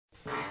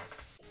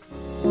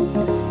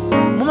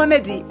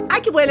momedi a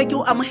ke boele ke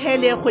o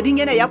amohele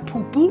kgweding ena ya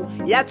Phupu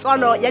ya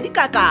tswalo ya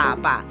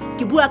dikakapa.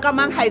 Ke bua ka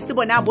mang ha ese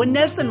bona bo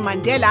Nelson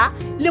Mandela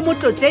le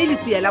motlotlei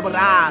Letsie la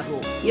boraro.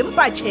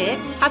 Empa tjhe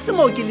ha se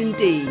mo ke leng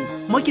teng.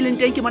 Mo ke leng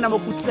teng ke mona mo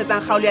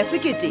kutsetsang kgaolo ya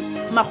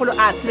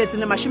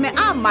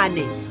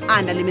 1940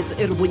 ana le metso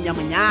e rubong ya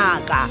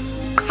Monyaka.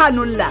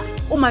 Qhanolla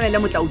o mamela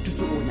motla o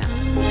tutsu ona.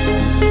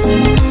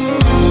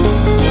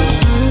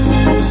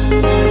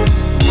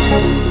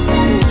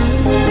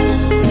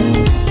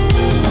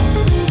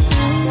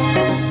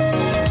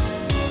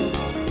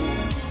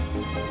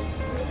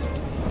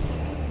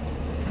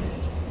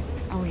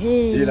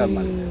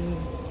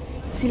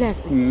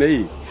 Silas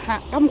mme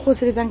ha ka mokgo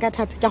sebetsang ka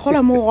thata ke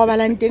gola mo go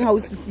balang teng ha o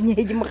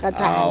sisinyehe ke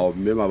mokgathala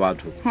mme ba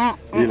batho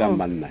ela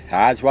manna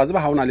ha tshwa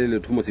tseba ha ona le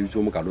letho mo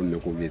sebitso mo kalong ne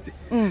ko betse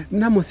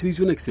nna mo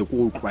sebitso ne ke se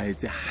ko o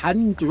tlwaetse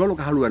hantle jwalo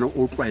ka ha le wena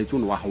o tlwaetse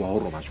o wa ha wa ho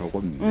roba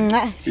shoko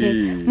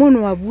mme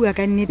mono wa bua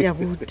ka nnete ya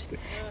ruti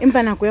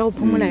empa nako ya go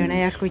phomola yona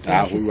ya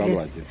hlokega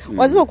Silas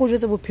wa tseba go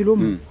jwetse bophelo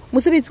mo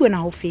sebetsi wena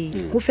ho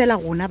fela go fela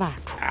rona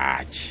batho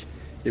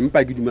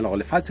empa ke dumela go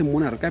lefatshe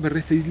mona re ka be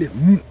re fedile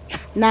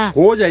na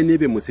go ja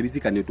inebe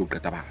mosebetsi ka neto o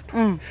qeta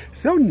batho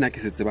seo nna ke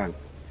se tsebang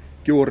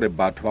ke hore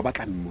batho ba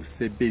batla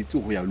mosebetsi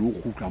go ya le go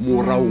gutla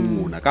mo raong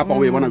mona ka pa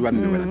o e bona jwa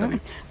mme wena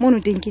tabeng mono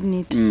teng ke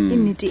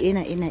nnete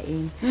ena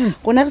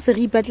gona re se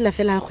re ipatlela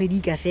fela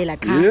kgwedi ka fela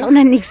ka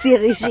ona nix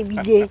re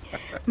shebile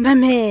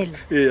mamela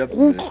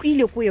go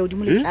tlile ko ya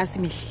odimo le tlase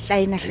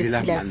mehlaina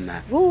Silas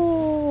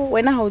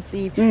wena ha o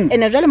tsebe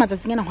ene jwale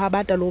matsatsing ena go a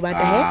bata lo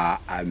bata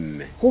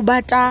amme go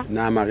bata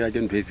na maria ke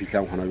ntwe e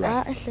fihlang gona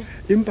jwa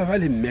empa ba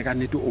le mme ka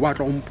nnete o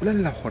batla go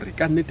mpolella gore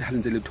ka nnete ha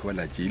ntse le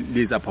thobela je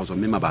le tsa phoso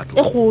mme mabatho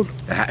e golo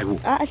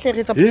hle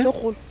re tsa phoso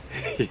golo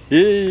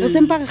re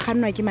sempa re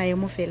kgannwa ke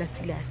maemo fela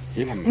Silas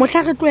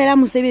mohla re tloela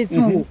mosebetsi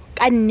o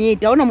ka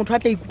nnete ona motho a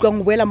tla ikutlwang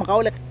go boela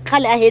mogao le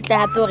khale a hetle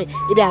hape gore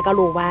e be a ka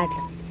lo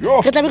batla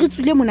re tla be re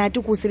tswile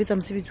monate go sebetsa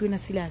mosebetsi wena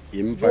Silas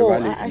empa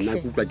jwale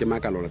nna kutlwa ke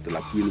makalo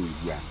latela puelo e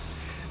bua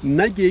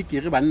nna ke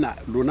re banna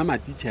lona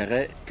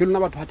matitšhere ke lona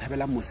batho ba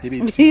thabelang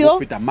mosebetsi go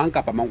feta mang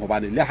kapa mang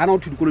gobane le hana o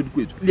thu dikolo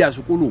dikwetso le ya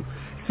sekolong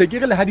se ke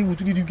re le ha di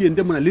butsu di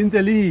dikente mona le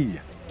ntse le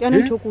ya ke yona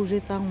ntho go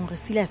jetsang gore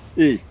Silas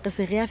re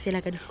se re ya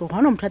fela ka dihlogo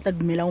ha ona motho a tla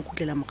dumelang go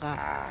khutlela morago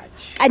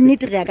ka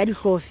nnete re ya ka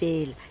dihlogo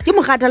fela ke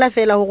mokgathala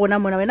fela go rona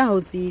mona wena ha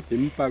o tsebe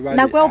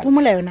nako ya go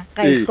phomola yona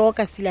ka e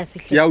hloka Silas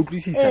hle ya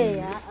utlwisisa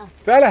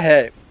fela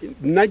he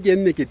nna ke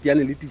nne ke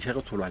tiane le titšhere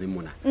tsholwane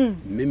mona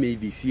mme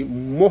maybe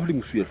mo go le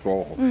mosue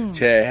hlogo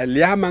tjhe le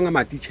ya manga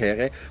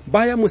matitšhere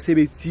ba ya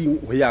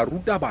mosebetsing go ya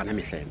ruta bana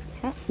mehlena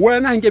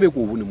wena nke be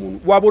go bone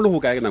mono wa bole go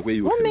ka ke nako e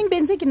yo o meng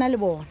bentse ke na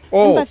le bona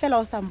empa fela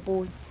o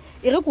sampone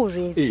e re go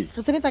jetse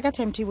re sebetsa ka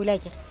timetable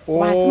ya ke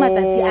wa se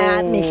matsatsi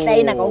a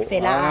mehlaina ka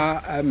ofela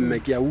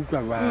mme ke a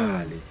utlwa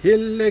jwale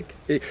helek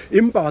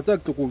empa wa tsa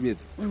ke go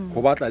betse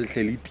go batla le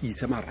hle le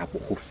tise marapo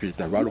go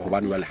feta jwalo go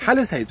bane jwale ha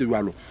le sa etse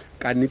jwalo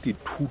ka nnete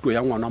thuto ya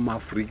ngwana wa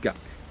Afrika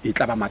e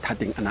tla ba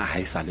mathateng ana ha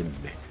isa le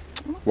mme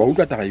wa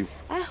utlwa taba yo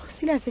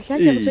Silas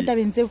hlake re tseta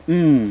bentseo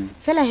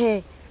fela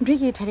he ntwe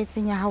ke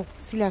ithabetseng ya hao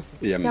Silas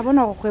ke a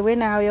bona go kgwebo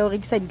ena ya go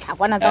rekisa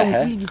ditlhakwana tsa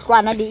go le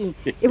dihlwana le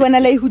e bona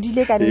la e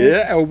hudile ka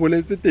nne o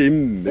boletse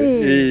teng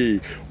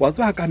wa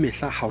tswa ka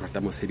mehla ha o rata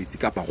mosebetsi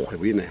ka pa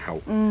kgwebo ena ya hao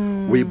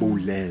o e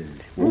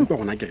boulelle o utlwa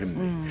gona ke re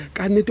mme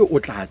ka nnete o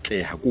tla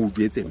atleha go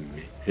jwetse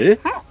mme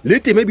le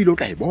teme bile o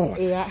tla e bona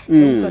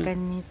utlwa ka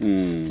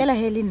nnete fela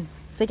Helen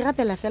se ke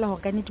rapela fela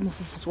gore ka nnete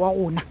mofufutso wa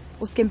rona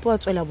o se kempe wa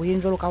tswela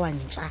boyeng jalo ka wa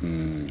ntja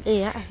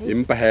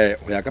empa he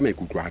ho ya ka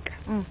maikutlo aka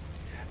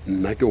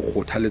nna ke go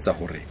kgothaletsa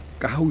gore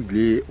ka ha o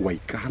ile wa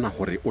ikana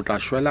gore o tla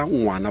shwela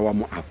ngwana wa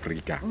mo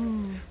Afrika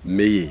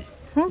mme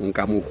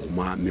nka mo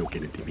huma me o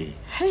kenetemeng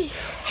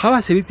ha ba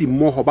sebetsi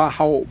mmogo ba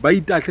hao ba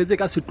itatletse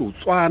ka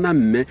setotswana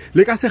mme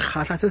le ka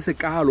segahla se se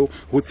kalo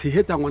go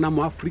tshehetsa ngwana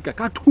mo Afrika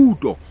ka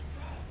thuto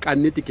ka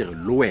nnete ke re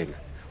lo wena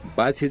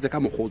ba tshehetsa ka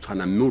mogho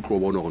tshwana mme o tlo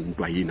bona gore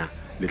ntwa ina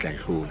le tla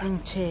ihlola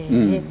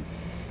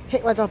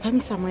wa tla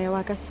phamisa moya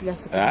wa ka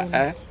Silas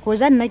go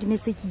ja nna ke ne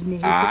se ke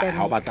inehetse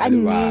ka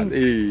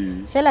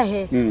nnete fela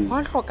he go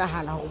a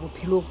hlokahala go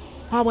bophelo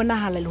go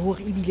bonahala le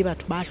hore e bile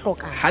batho ba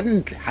hloka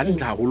hantle ha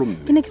go lo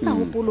mme ke ne ke sa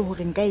hopolo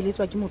hore nka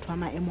iletswa ke motho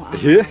wa maemo a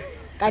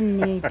ka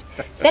nnete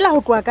fela go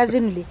tloa ka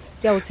jenole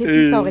ke a o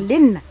tshepisa hore le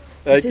nna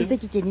sentse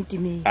ke kene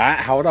timeng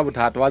ha ona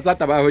bothata wa tsa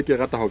taba ho ke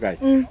rata ho kae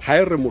ha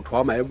e re motho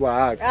wa maemo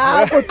a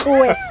go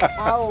tloe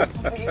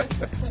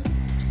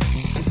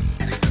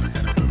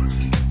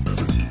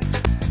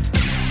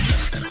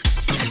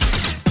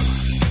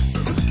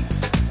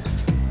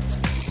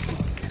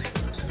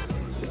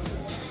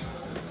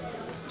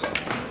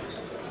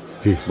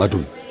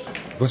Madum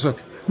bosok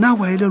na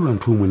wa ile lwa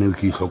ntho mona o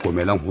ke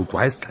ihlokomelang ho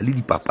tswa sa le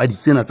dipapadi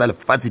tsena tsa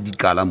lefatshe di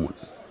kala mona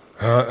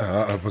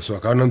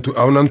bosok a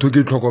ona ntho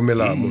ke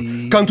ihlokomela mo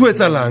ka ntho e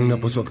tsalang na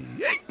bosok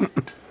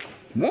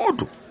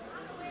moto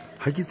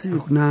ha ke tsebe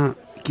na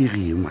ke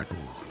re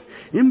Madum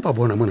empa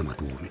bona mona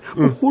Madum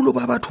o holo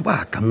ba batho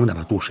ba ka mona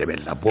ba tlo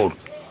shebella bolo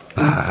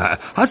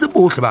ha se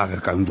bohle ba re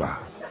ka ndwa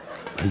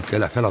ba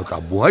itlela fela o tla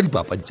boa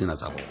dipapadi tsena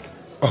tsa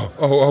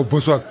bona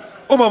bosok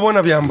o ba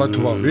bona bjang batho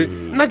bao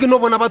nna ke no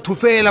bona batho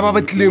fela ba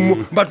batlileng mo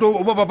ba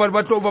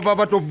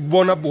tlo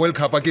bona world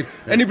cup akere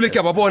ene ebile ke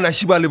a ba bona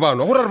shiba le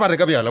bano gore re ba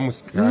reka bjala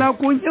mose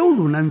nakong eo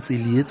lona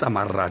ntse le etsa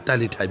marata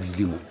le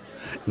thabile mo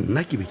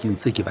nna ke be ke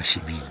ntse ke ba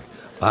shebile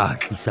ba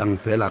tlisang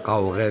fela ka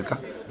o reka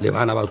le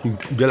bana ba tlo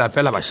itulela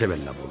fela ba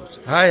shebella bolotse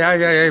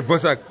hai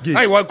bosa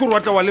hai wa kore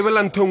wa tla wa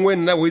lebella nthongwe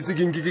nna o itse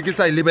ke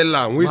sa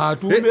lebellang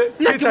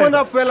nna ke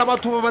bona fela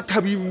batho ba ba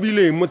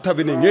thabileng mo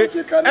thabeneng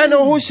ene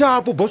ho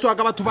shapo boso wa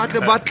ka batho ba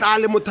tle ba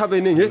tlale mo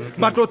thabeneng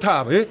ba tlo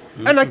thaba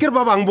ena ke re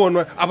ba bang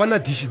bonwa a bana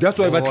dish that's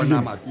why ba tlile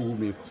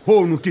matume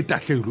hono ke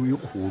tahlelo e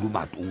kgolo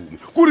matume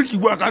kore ke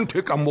bua ka ntho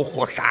e ka mo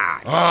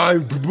gotlana hai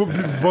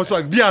boso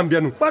wa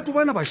biang batho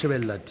bana ba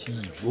shebella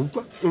TV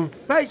utlwa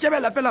ba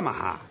shebella fela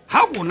maha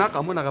ha bona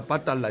ka mona ga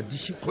patalla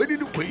dishi kgwedi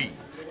le kgwedi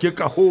ke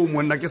ka ho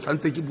monna ke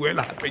santse ke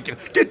buela hape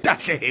ke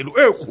tahlehelo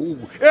e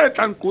kgolo e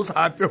tlang go sa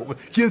hape hore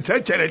ke ntshe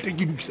tšhelete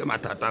ke dukise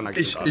mathatana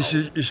ke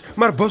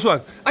mara boss wa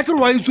a ke re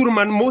wa itsuru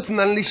man mo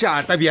senang le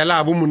shata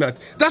bjala bo monate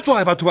that's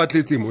why batho ba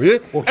tletsemo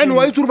and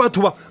wa itsuru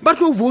batho ba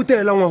tlo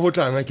votela ngwa ho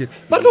tlang ke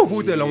ba tlo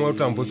votela ngwa ho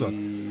tlang boss wa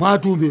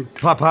matume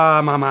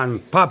papa maman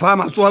papa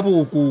matswa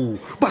boko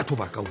batho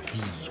ba ka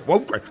odi wa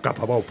utlwa ka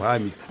papa o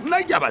phamis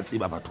nna ke a ba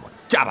tseba batho ba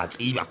ke a ba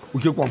tseba o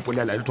ke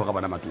kwampolela le thoga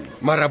bana matume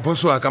mara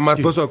boss wa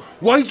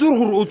wa itsuru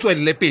gore o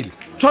tswelle pele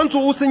tshwantse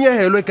o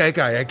senyehelwe kae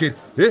ke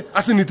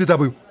a se nete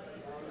tabo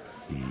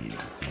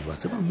ba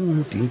tseba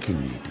mo teng ke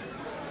nnete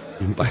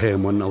empa he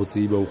monna o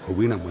tseba o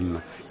kgwena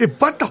monna e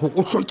batla go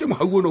o hloke mo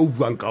ha o o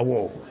buang ka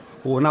wo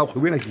ona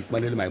kgwena ke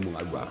fumane le maemong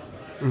a buang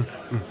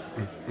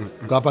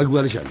ka pa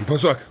bua le shana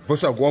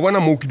boss wa bona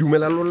mo ke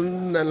dumela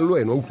le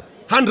wena o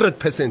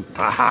 100%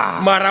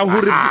 mara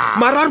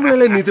re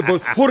bolele nnete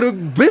gore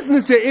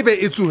business e be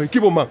e tsoge ke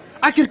bomang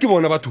a ke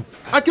bona batho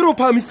a ke re o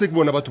phamise ke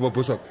bona batho ba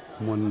boss wa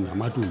monna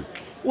matume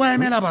wa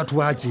emela batho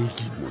ba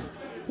tjeki monna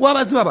wa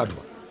ba tseba batho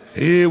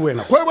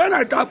wena kgwe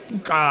bona ka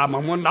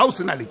pukama monna ha o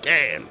sena le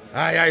kena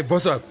ai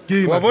boss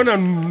wa bona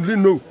le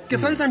no ke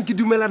santsane ke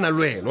dumelana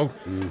le wena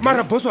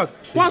mara boss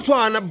wa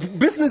tshwana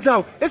business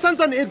yao e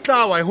santsane e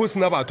tlawa ho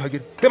sena batho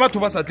akere le batho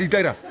ba sa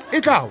tlitira e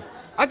tlawa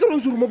a ke re o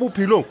zuru mo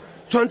bophelong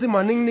tshwantse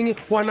maningning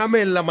wa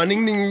namella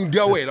maningning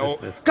dia wela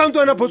ka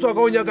ntwe na boss wa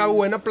ka o nyaka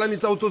wena plan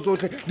tsa o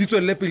tsotsotlhe di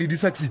tswelle pele di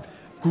succeed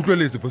ke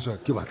utlweletse boss wa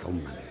ke batla o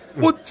mmale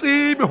o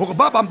tsebe gore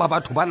ba bang ba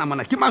batho ba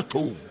namana ke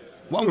matlou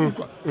wa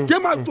utlwa ke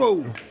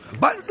matlou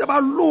ba ntse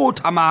ba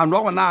lotha maano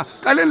a gona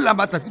ka le lla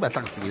matsatsi ba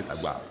tla go senyetsa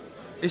bua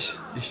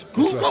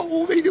kuka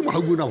o beile mo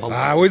ha bona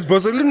wa wes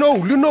boss le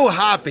no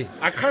happy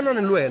a khana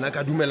le wena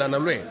ka dumelana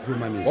le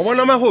wena wa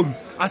bona magodu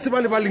a se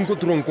ba le ba leng ko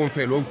tronkong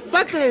felo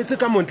ba tletse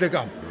ka montle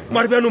ka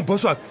mara bjanong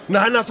boss wa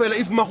nagana fela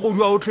if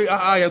magodu a otlhe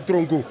a ya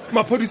tronkong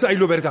maphodisa a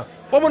ilo bereka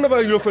wa bona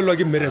ba ilo felelwa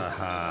ke mmereko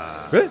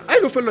a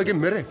ilo felelwa ke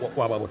mmereko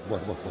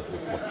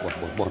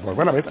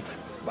bona betsa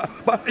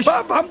ba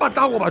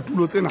batla go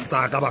batulo tsena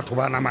tsa ka batho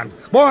ba namana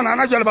bona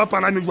na jwale ba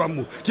palamiwa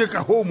mo ke ka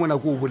ho mona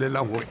go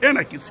bolelang gore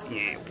ena ke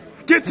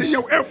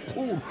tshenyeo e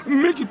kgolo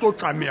mme ke tlo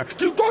tlameya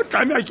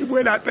ke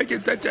boela hape ke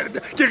tsetšhelete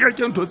ke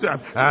reke ntho tse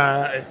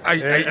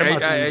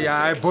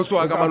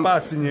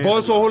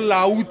boso go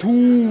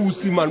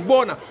lauthusi man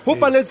bona go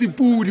paletse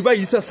pudi ba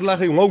isa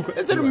selageng wa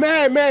utlwa ntse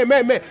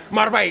me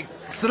mara ba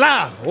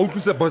slag wa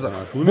utlwisa bosa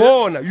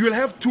bona you'll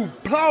have to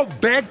plow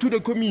back to the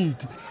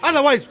community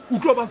otherwise o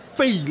tlo ba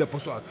faila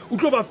boso o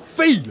tlo ba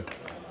faila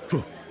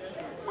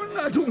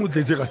a di mo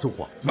tletse ka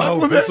sekgwa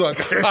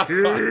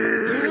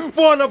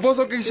bona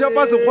boso ke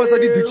shapa sekgwa sa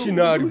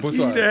di-dictionary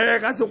boso ile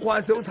ka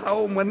sekgwa se o sa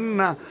o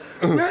monna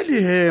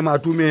le he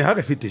matume ha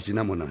re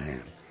fetešena mona he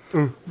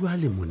bua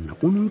le monna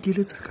o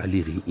nonkeletsa ka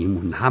le reng e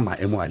monna ha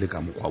maemo a le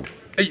ka mokgwa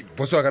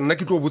boso ka nna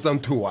ke tlo botsa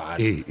ntho wa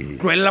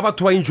tloelela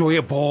batho ba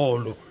enjoye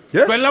bolo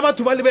tloelela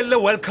batho ba lebelele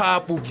world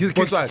cup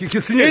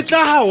e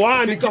tla ha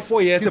one ka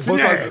 4 years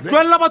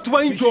tloelela batho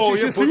ba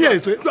enjoye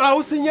a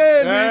o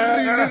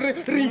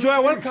senyele re enjoy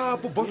world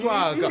cup boss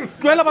wa ka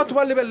tloelela batho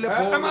ba lebelele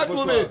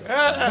bolo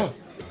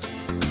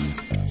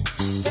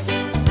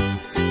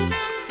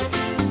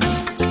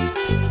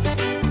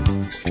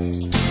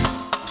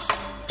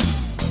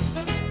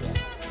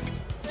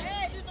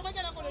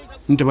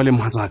nte ba le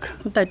mohatsaka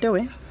ntate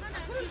we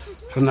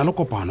re na le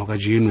kopano ka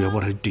jeno ya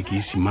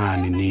boraditekesi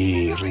mane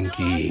ne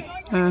renkeng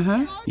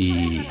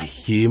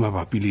ke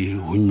mabapi le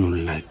ho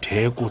nyolla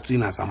theko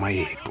tsena tsa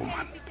maeto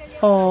man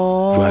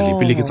jwale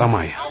pele ke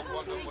tsamaya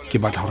ke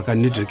batla gore ka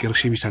nnete ke re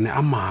shebisane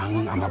a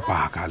mang a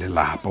mabaka le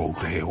lapa o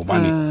tle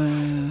hobane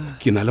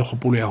ke na le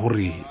kgopolo ya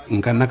gore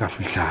nka nna ka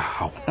fihla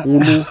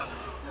haholo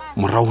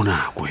morao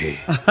nako he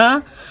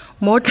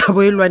mo tla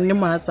boelwane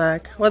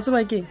mohatsaka wa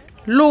tseba keng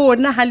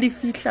lona ha le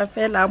fihla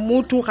fela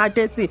motho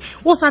gatetse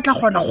o sa tla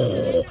gona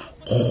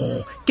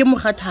ke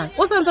mogathana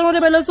o santse o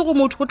lebeletse go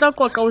motho o tla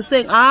qoqa o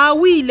seng a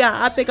o ile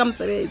hape ka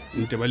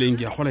mosebetsi nte baleng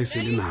ke a gola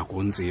isele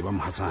nako ntse ba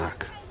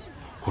mohatsaka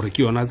gore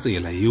ke yona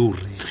tsela eo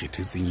re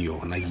ikgethetseng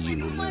yona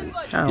eno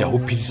ya go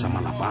phedisa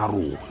malapa a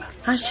rona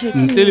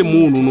ntle le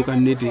mono no ka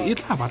nnete e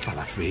tla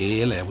batlala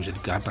fela ya boja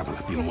dikata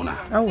malapeng mona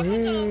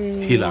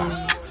hela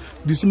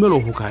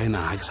disimelo go ka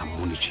ena ha ke sa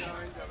mmone tje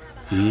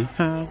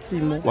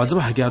Simo. wa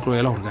tseba ga ke a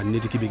tloela gore ka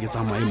nnete ke be ke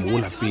tsamaye mo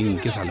lapeng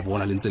ke sa le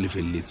bona le ntse le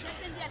feleletse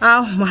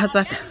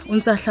Mohatsaka o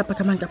ntse a hlapa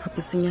ka mang ka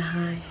phaposing ya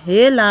hae.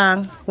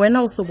 Helang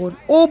wena o se bona.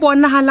 O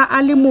bonahala a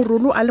le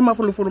morolo a le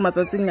mafolofolo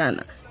matsatsing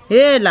ana.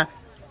 Hela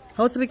ha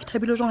o tsebe ke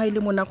thabile jong ha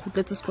ile mona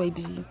khutletse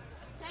setlwaeding.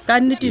 Ka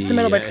nnete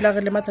isemelo ba tlhela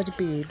re le matsa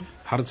dipelo.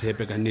 ha re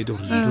tshepe ka nnete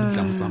gore dintho di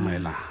tla mo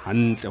tsamaela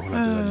hantle go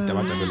latela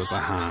ditabatabelo tsa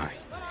hae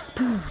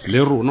le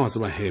rona wa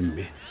tseba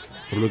hemme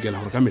re lokela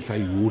gore ka mehla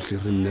yohle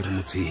re nne re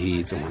mo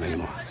tshehetse ngwana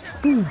eno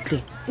Butle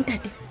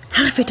ntate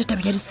ha re fete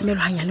tabeng ya disemelo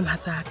hanyane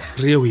Mohatsaka.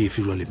 re ye o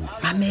efe jwa le mme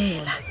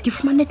Mamela ke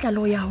fumane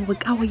tlalo ya hore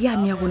ka ho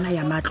yane ya rona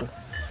ya matlo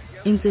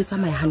e ntse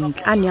tsamaya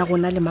hantle ane ya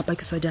rona le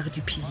mapakiswa di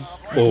RDP.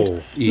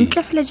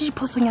 Ntle fela di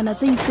diphosonyana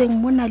tse itseng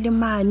mona le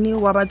mane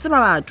wa ba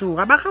tseba batho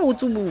ga ba ga o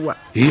tsubua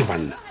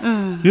banna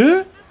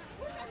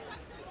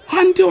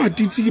hante wa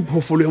titse ke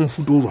phofolo ya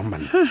mfuto o jwang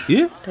banna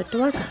tate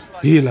wa ka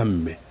hela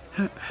mme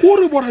ko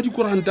re bora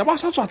dikoranta ba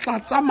sa tswa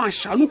tlatsa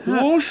mashano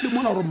hohle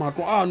mona re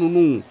matlo a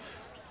nonong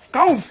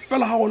ka o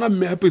fela ha gona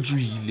mme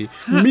hapetswile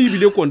mme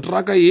ebile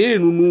kontraka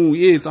eno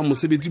e etsa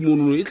mosebetsi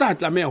mono e tla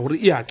tlamea hore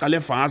e a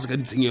qale fase ka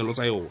ditshenyelo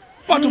tsa yona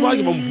batho ba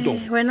ke ba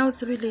mofuta wena o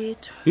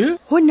sebeletho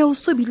ho ne o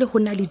sobile ho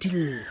na le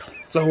dillo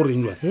tsa hore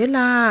njwa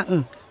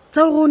helang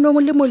tsa go no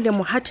le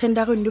molemo ha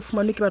tender re ne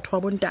fumane ke batho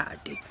ba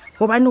bontate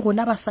gobane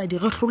rona basadi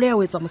re hloleha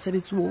ho etsa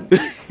mosebetsi o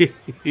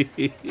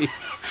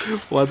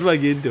wa tseba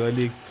ke ente wa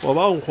le wa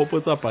ba go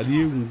khopotsa padi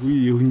e ngwe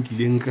e ho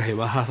nkileng ka he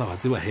ba ha wa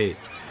tseba he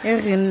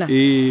re nna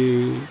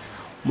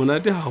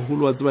monate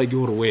haholo wa tseba ke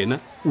hore wena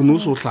o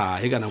no so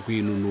hlahe kana go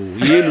eno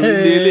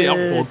le ya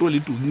khoto le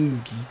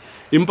tunki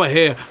empa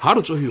he ha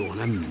re tsho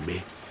yona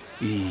mme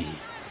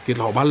ke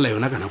tla o balla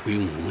yona kana go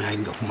engwe ha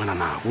nka fumana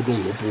nako tlo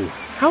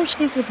ngopotsa ha o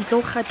tshisa ditlo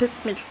o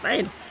kgathetse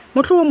mehlaena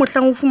motlo o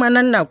mohlang o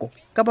fumana nako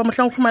ka ba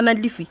mohlang o fumana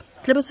lifi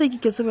tle ba se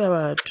ke se ba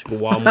batho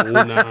wa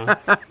mona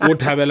o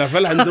thabela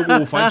fela ntse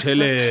go fa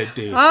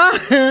chelete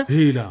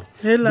hela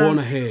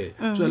bona he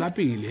tswela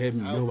pele he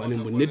mme ho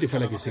baneng bonnete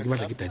fela ke se ke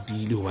batla ke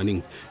tatile ho baneng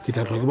ke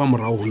tla tloga ke ba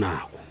morao ho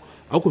nako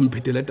a ko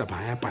mphetela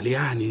taba ya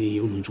paleane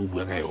o ntse o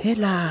bua ka yona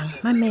helang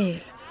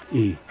mamela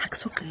ha ke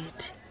so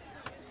qete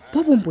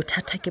bo bong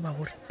bothata ke ba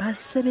hore ba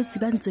sebetsi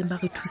ba ntseng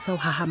ba re thusa ho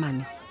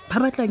hahamane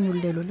ba batla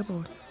nyollelo le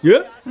bona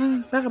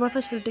ba re ba fa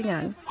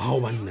tšheletenyane ha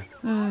o banna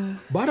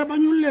ba re ba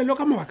nyollelo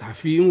ka mabaka a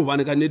feng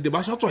hobane ka nnete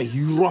ba sa tswa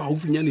hirwa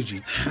haufinyane je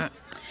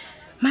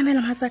mamela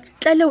Mohatsaka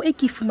tlaleo e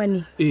ke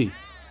fumaneng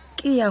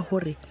ke ya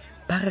hore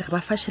ba re ba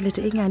fa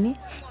tšhelete e nyane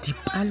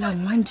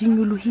dipalangwang di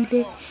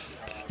nyolohile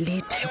le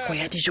theko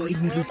ya dijo e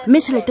nyolohile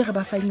mme tšhelete re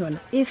ba fang yona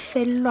e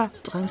fellwa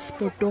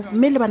transportong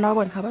mme le bana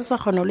ba bona ha ba sa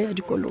kgona le ya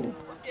dikolong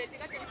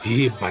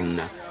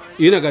banna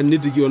ena ka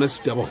nnete ke yona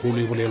setaba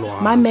holo e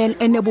bolelwa mamela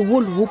ene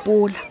boholo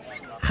hopola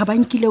ga ba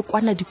nkile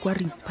kwana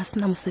dikwaring ba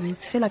sena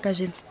mosebetsi fela ka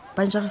jeno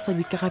ba nja re sa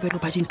boikarabelo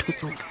ba dintho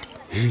tsohle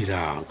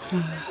helang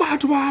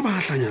batho ba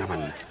hlanyana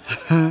banna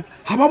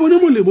ha ba bone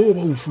molemo o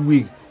ba o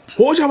fuweng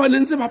ho ja ba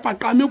nentse ba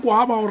paqame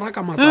kwa ba o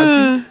raka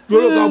matsatsi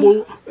jolo ka bo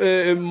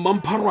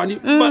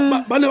mampharwane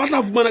ba ne ba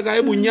tla fumana ka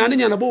e bonyane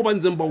nyana bo ba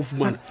ntseng ba o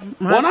fumana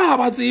bona ha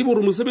ba tsebe hore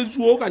mosebetsi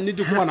o ka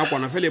nnete go bana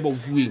kwana fela ba o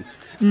fuweng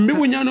mme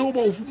bonyane o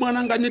ba o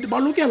fumanang ka nnete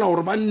ba lokela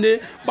hore ba nne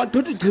ba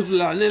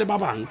thothotlhelane le ba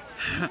bang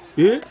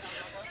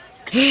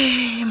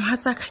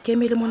Mohatsaka ke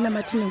emele monna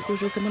matineng ko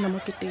jose mona mo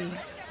keteng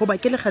hoba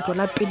ke lekgetlo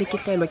la pele ke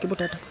hlaelwa ke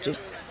bothata botjena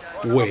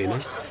wena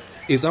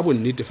etsa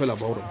bonnete fela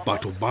ba hore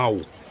batho bao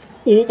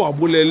o ba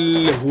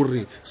bolelle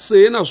hore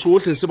sena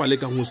sohle se ba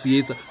lekang ho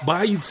se etsa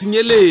ba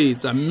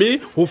itshinyeletsa mme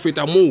ho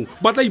feta moo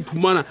ba tla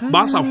iphumana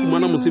ba sa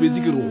fumana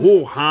mosebetsi ke re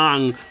ho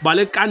hang ba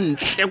le ka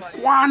ntle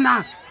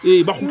kwana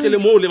ba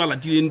khutlele moo le ba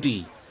latileng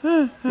teng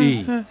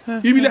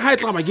ebile ha e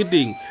tla ba ke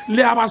teng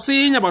le a ba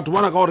senya batho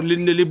bana ka hore le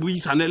nne le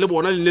buisane le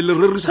bona le nne le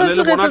rerisane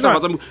le bona taba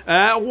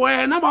tsa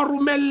wena ba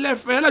romelle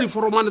fela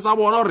diforomane tsa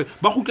bona hore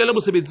ba khutlele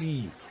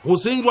mosebetsing ho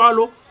seng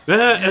jwalo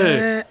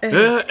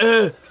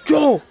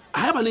jo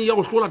ha ba ne ya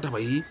go hlola taba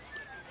e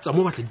tsa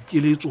mo batla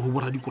dikeletso ho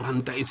bora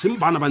dikoranta e seng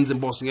bana ba ntseng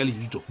ba o senya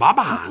lebitso ba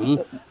bang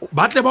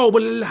ba tle ba o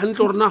bolelle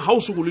hantle hore na ha o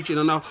se go le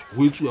tjena na ho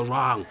etsuwa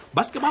jwang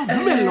ba se ke ba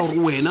dumella hore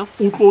wena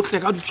o tlo tle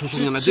ka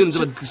ditshosonyana tse ntse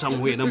ba di tlisang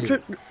ho wena mo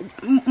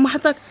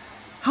Mohatsaka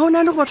ha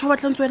ona le go batho ba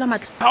tla ntswela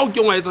matla ha o ke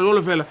ngwa etsa jolo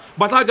fela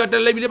ba tla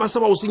gatella ebile ba se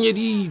ba o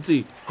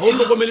senyeditse ha o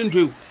hlokomele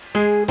ntwe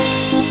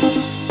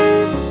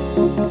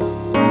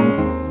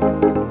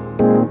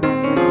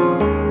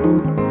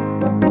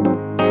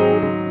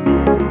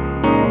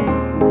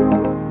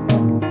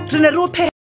re ne re o